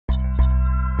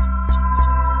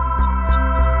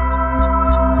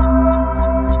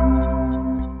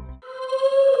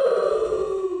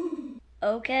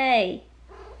Okay,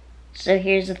 so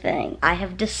here's the thing. I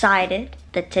have decided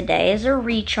that today is a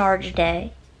recharge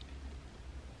day.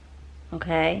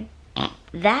 Okay?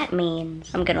 That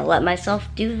means I'm gonna let myself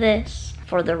do this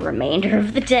for the remainder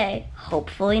of the day.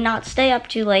 Hopefully not stay up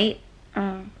too late.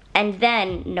 And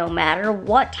then, no matter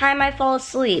what time I fall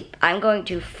asleep, I'm going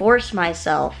to force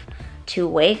myself to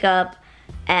wake up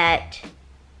at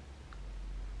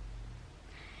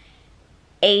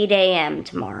 8 a.m.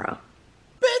 tomorrow.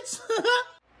 Bitch!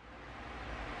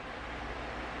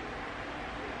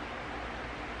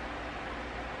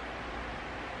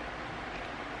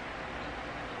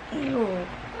 Ew.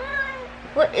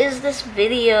 What is this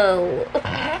video?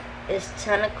 It's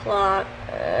 10 o'clock.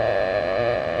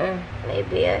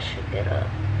 Maybe I should get up.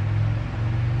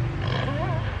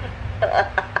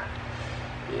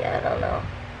 Yeah, I don't know.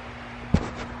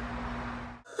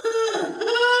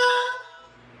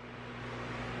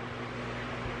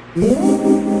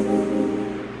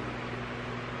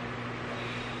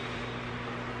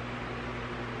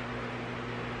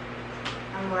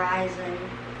 I'm rising.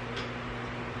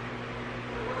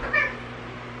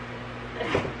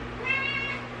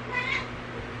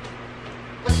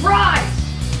 Let's rise!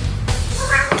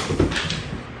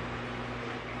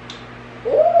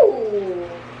 Ooh!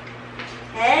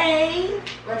 Hey!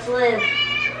 Let's live.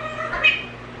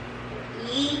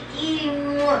 Eat you!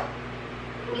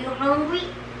 You hungry?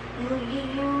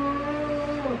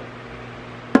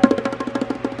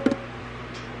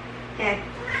 Okay.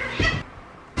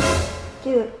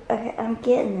 Dude, okay, I'm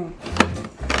getting it.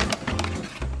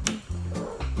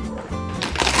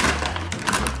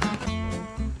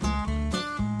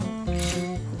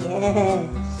 Yes.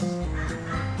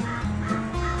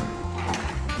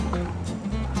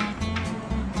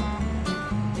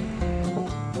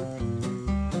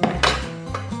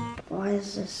 Why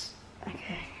is this?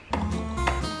 Okay.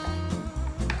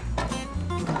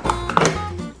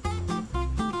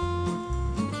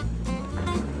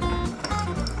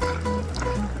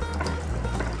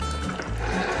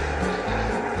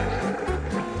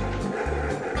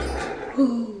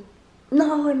 Oh,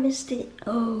 no, I missed it.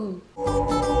 Oh.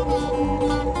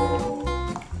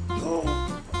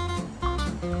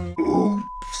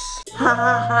 Ha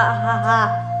ha ha ha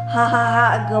ha ha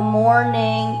ha. Good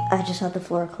morning. I just had the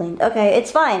floor cleaned. Okay, it's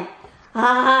fine. Ha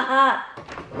ha ha.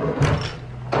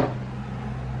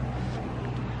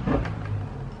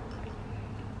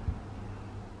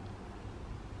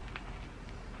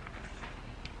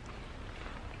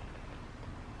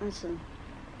 That's a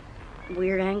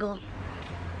weird angle.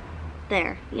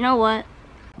 There. You know what?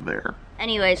 There.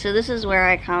 Anyway, so this is where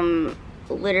I come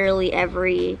literally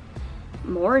every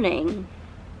morning.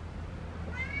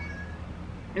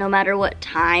 No matter what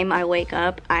time I wake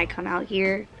up, I come out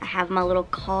here. I have my little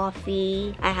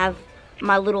coffee. I have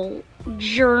my little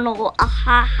journal.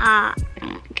 Ha.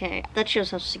 Okay, that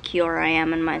shows how secure I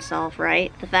am in myself,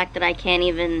 right? The fact that I can't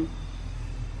even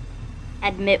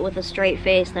admit with a straight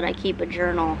face that I keep a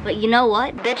journal. But you know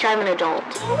what? Bitch, I'm an adult.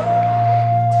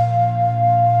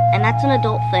 And that's an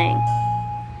adult thing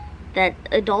that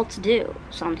adults do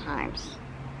sometimes.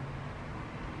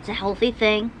 It's a healthy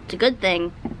thing, it's a good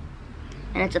thing,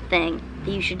 and it's a thing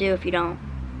that you should do if you don't.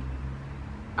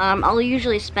 I'll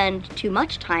usually spend too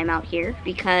much time out here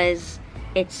because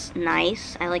it's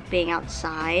nice. I like being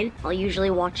outside. I'll usually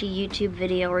watch a YouTube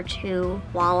video or two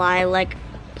while I like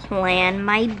plan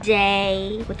my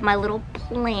day with my little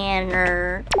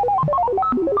planner.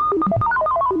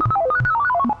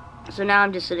 So now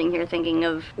I'm just sitting here thinking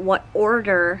of what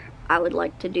order I would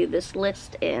like to do this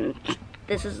list in.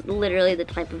 This is literally the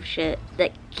type of shit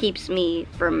that keeps me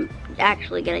from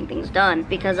actually getting things done,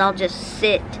 because I'll just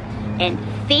sit and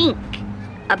think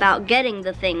about getting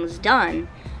the things done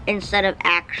instead of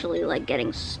actually like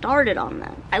getting started on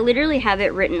them. I literally have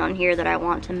it written on here that I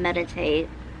want to meditate.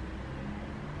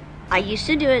 I used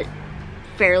to do it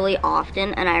fairly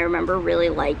often and I remember really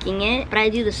liking it, but I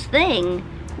do this thing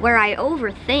where I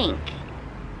overthink,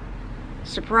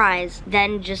 surprise,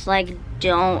 then just like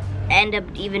don't end up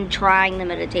even trying the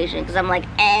meditation because I'm like,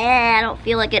 I don't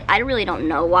feel like it. I really don't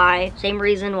know why. Same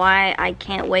reason why I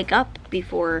can't wake up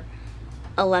before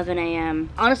 11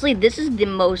 a.m. Honestly, this is the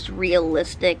most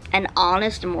realistic and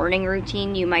honest morning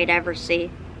routine you might ever see.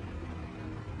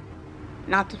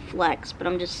 Not to flex, but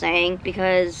I'm just saying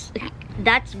because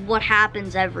that's what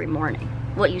happens every morning.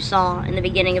 What you saw in the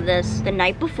beginning of this, the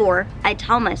night before, I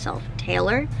tell myself,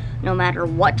 Taylor, no matter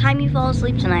what time you fall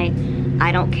asleep tonight,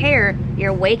 I don't care,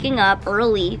 you're waking up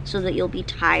early so that you'll be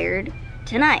tired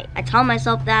tonight. I tell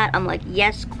myself that, I'm like,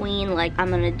 yes, queen, like, I'm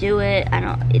gonna do it,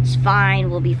 it's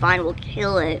fine, we'll be fine, we'll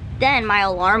kill it. Then my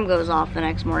alarm goes off the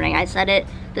next morning. I set it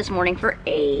this morning for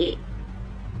 8.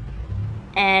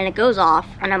 and it goes off,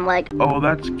 and I'm like, oh,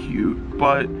 that's cute,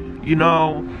 but, you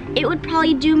know, it would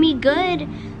probably do me good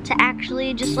to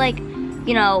actually just like,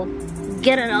 you know,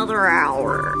 get another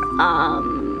hour.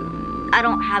 I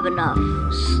don't have enough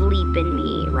sleep in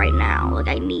me right now, like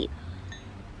I need.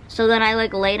 So then I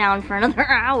like lay down for another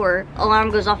hour.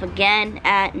 Alarm goes off again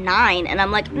at 9, and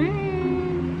I'm like,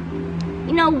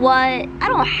 you know what? I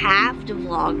don't have to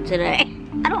vlog today.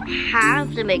 I don't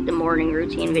have to make the morning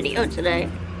routine video today.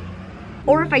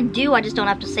 Or if I do, I just don't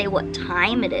have to say what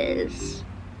time it is.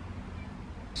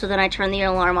 So then I turn the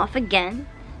alarm off again,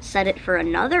 set it for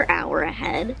another hour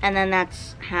ahead, and then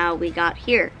that's how we got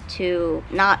here, to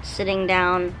not sitting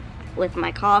down with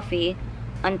my coffee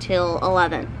until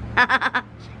 11.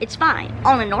 It's fine.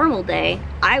 On a normal day,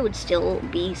 I would still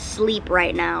be asleep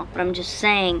right now, but I'm just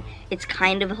saying it's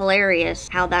kind of hilarious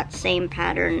how that same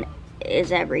pattern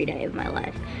is every day of my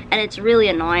life. And it's really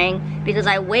annoying because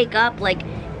I wake up like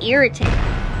irritated.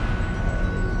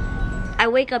 I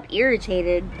wake up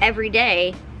irritated every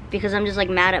day because I'm just like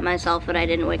mad at myself that I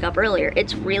didn't wake up earlier.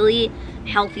 It's really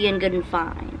healthy and good and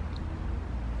fine.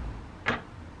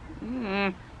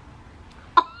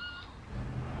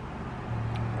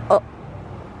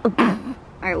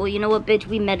 Alright, well, you know what, bitch?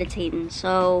 We meditating.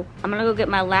 So I'm gonna go get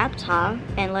my laptop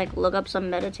and like look up some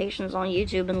meditations on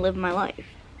YouTube and live my life.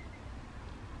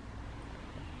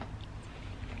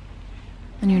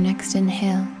 On your next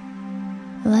inhale,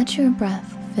 let your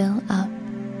breath fill up,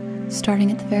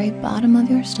 starting at the very bottom of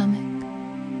your stomach,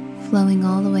 flowing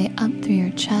all the way up through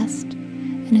your chest,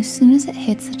 and as soon as it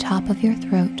hits the top of your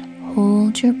throat,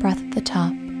 hold your breath at the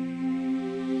top.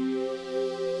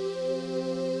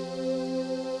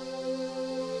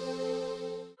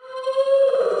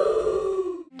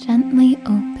 Gently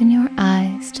open your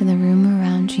eyes to the room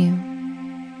around you,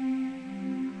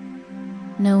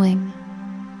 knowing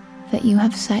that you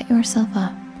have set yourself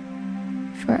up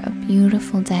for a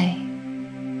beautiful day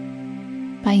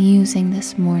by using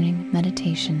this morning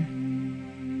meditation.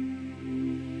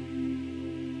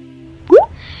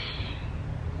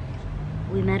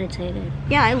 We meditated.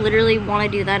 Yeah, I literally want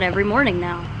to do that every morning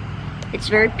now. It's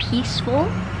very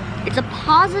peaceful. It's a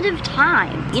positive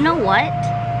time. You know what?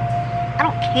 I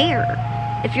don't care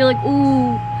if you're like,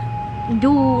 ooh,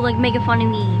 like making fun of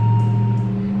me.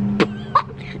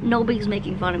 Nobody's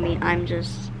making fun of me.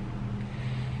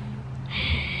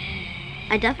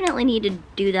 I definitely need to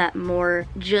do that more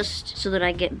just so that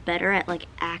I get better at like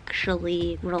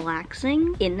actually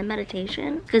relaxing in the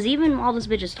meditation. Because even while this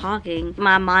bitch is talking,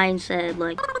 my mind said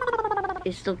like,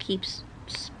 it still keeps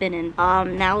spinning.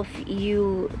 Now if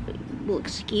you will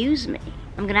excuse me,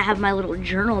 I'm gonna have my little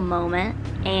journal moment,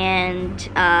 and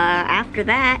after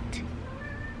that,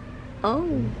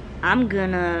 I'm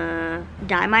gonna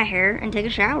dye my hair and take a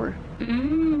shower.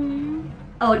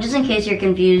 Oh, just in case you're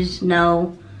confused,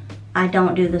 no, I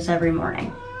don't do this every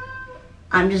morning.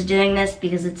 I'm just doing this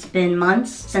because it's been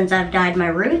months since I've dyed my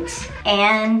roots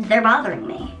and they're bothering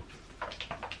me.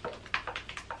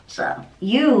 So,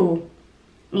 you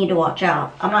need to watch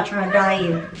out. I'm not trying to dye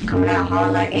you. Coming out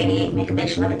hard like 88, make a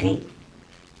bitch levitate.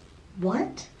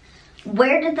 What?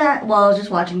 Where did that? Well, I was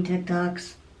just watching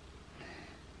TikToks.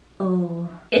 Oh,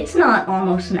 it's not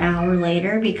almost an hour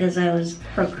later because I was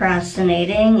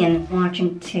procrastinating and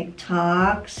watching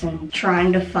TikToks and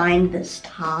trying to find this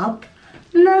top.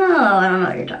 No, I don't know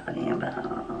what you're talking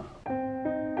about.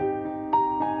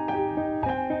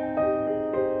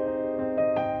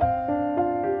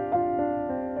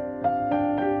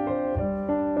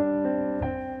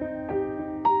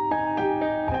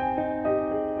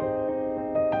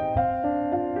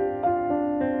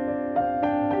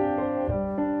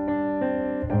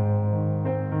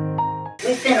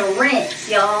 We've been a rinse,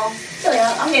 y'all.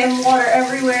 Yeah, I'm getting water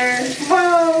everywhere.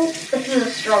 Whoa, this is a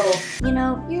struggle. You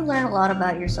know, you learn a lot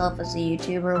about yourself as a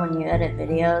YouTuber when you edit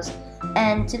videos.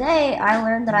 And today, I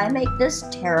learned that I make this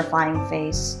terrifying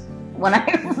face when I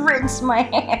rinse my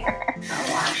hair.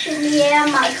 I'm washing me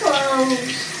and my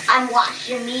clothes. I'm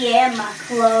washing me and my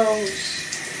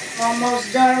clothes.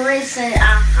 Almost done rinsing.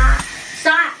 Aha.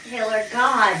 Stop, Taylor.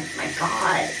 God, my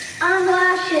God. I'm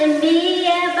washing me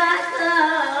and my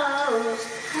clothes.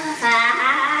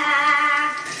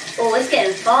 Oh, it's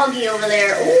getting foggy over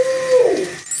there. Ooh.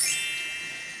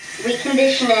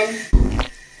 Reconditioning.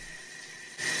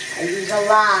 I use a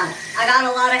lot. I got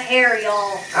a lot of hair,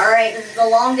 y'all. Alright, this is the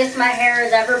longest my hair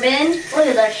has ever been. Look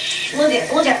at this. Look at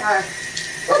her.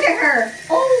 Look at her.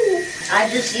 Oh. I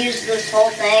just used this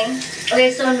whole thing.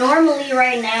 Okay, so normally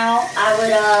right now, I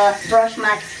would brush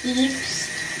my teeth.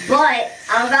 But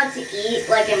I'm about to eat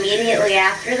like immediately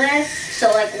after this, so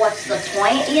like what's the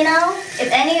point, you know? If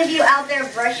any of you out there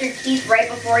brush your teeth right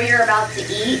before you're about to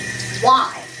eat,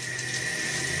 Why?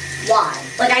 Why?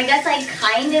 Like, I guess I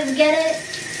kind of get it,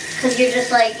 because you're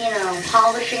just like, you know,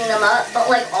 polishing them up, but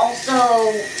like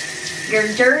also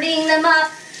you're dirtying them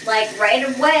up like right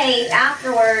away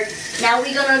afterwards. Now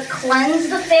we're gonna cleanse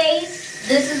the face.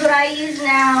 This is what I use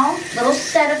now. Little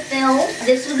Cetaphil.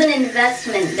 This was an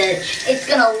investment, bitch. It's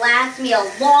gonna last me a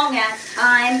long ass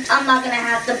time. I'm not gonna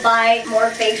have to buy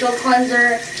more facial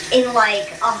cleanser in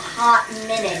like a hot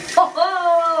minute.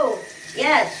 Oh,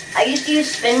 yes. I used to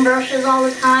use spin brushes all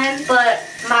the time, but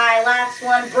my last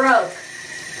one broke.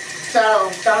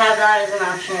 So don't have that as an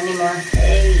option anymore.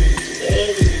 Hey,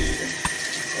 hey,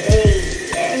 hey,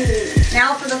 hey.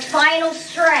 Now for the final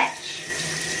stretch.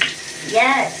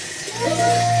 Yes.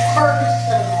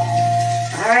 Personal.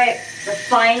 Alright, the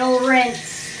final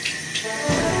rinse.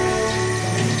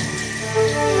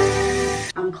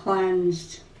 I'm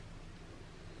cleansed.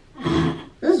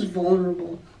 This is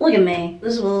vulnerable. Look at me.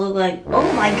 This is what it look like.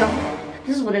 Oh my god.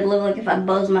 This is what it look like if I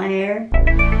buzz my hair.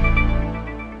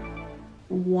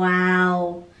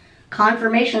 Wow.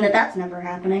 Confirmation that that's never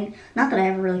happening. Not that I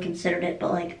ever really considered it,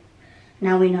 but like,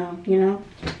 now we know, you know?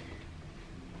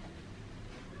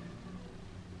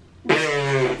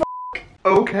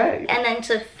 Okay. And then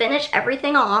to finish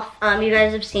everything off, you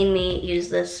guys have seen me use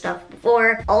this stuff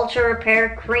before. Ultra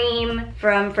Repair Cream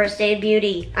from First Aid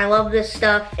Beauty. I love this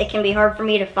stuff. It can be hard for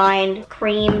me to find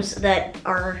creams that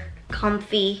are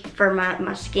comfy for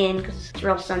my skin because it's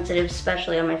real sensitive,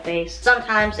 especially on my face.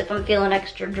 Sometimes if I'm feeling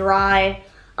extra dry,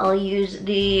 I'll use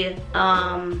the,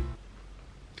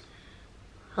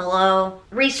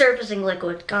 resurfacing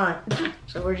liquid. God.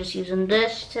 So we're just using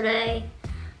this today.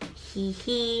 Hee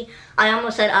hee. I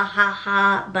almost said ah ha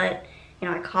ha, but you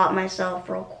know, I caught myself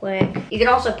real quick. You can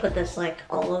also put this like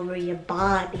all over your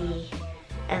body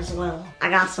as well. I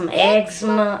got some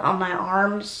eczema on my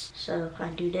arms, so I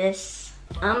do this.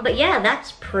 But yeah,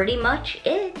 that's pretty much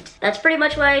it. That's pretty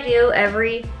much what I do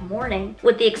every morning,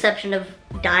 with the exception of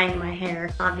dyeing my hair.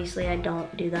 Obviously, I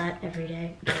don't do that every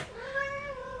day.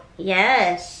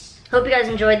 Yes. Hope you guys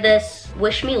enjoyed this.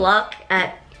 Wish me luck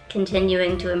at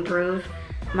continuing to improve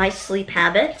my sleep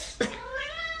habits.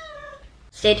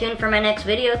 Stay tuned for my next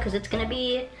video because it's gonna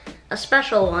be a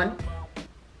special one.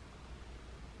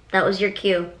 That was your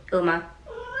cue, Uma.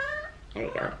 There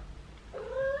you go.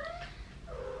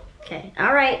 Okay,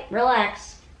 all right,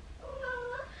 relax.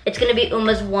 It's gonna be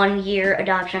Uma's 1 year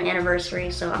adoption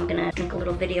anniversary, so I'm gonna make a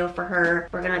little video for her.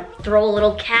 We're gonna throw a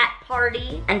little cat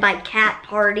party, and by cat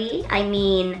party, I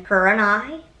mean her and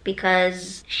I,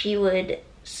 because she would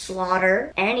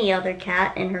slaughter any other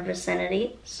cat in her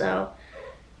vicinity. So,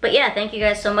 but yeah, thank you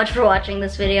guys so much for watching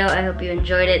this video. I hope you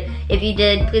enjoyed it. If you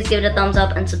did, please give it a thumbs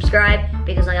up and subscribe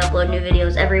because I upload new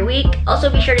videos every week. Also,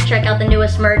 be sure to check out the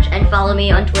newest merch and follow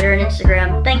me on Twitter and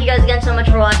Instagram. Thank you guys again so much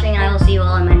for watching, and I will see you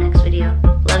all in my next video.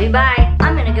 Love you, bye.